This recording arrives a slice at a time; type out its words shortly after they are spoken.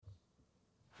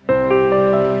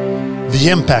The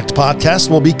Impact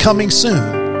Podcast will be coming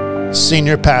soon.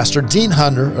 Senior Pastor Dean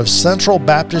Hunter of Central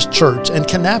Baptist Church in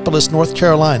Kannapolis, North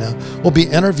Carolina, will be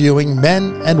interviewing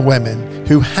men and women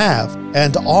who have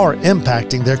and are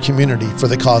impacting their community for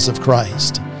the cause of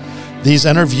Christ. These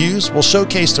interviews will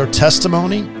showcase their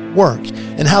testimony, work,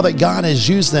 and how that God has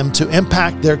used them to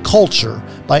impact their culture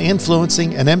by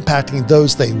influencing and impacting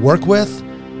those they work with,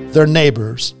 their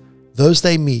neighbors, those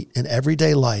they meet in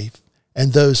everyday life,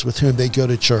 and those with whom they go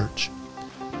to church.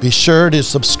 Be sure to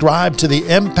subscribe to the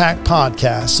Impact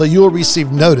Podcast so you will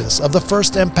receive notice of the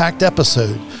first Impact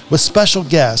episode with special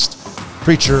guest,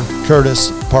 Preacher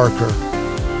Curtis Parker.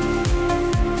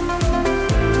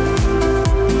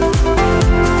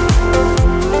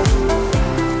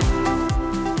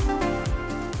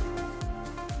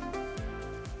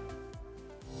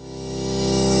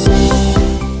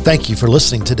 Thank you for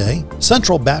listening today.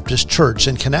 Central Baptist Church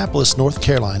in Kannapolis, North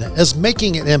Carolina is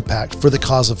making an impact for the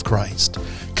cause of Christ.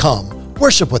 Come,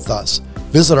 worship with us.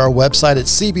 Visit our website at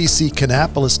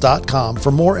cbckannapolis.com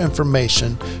for more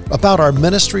information about our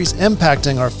ministries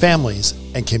impacting our families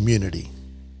and community.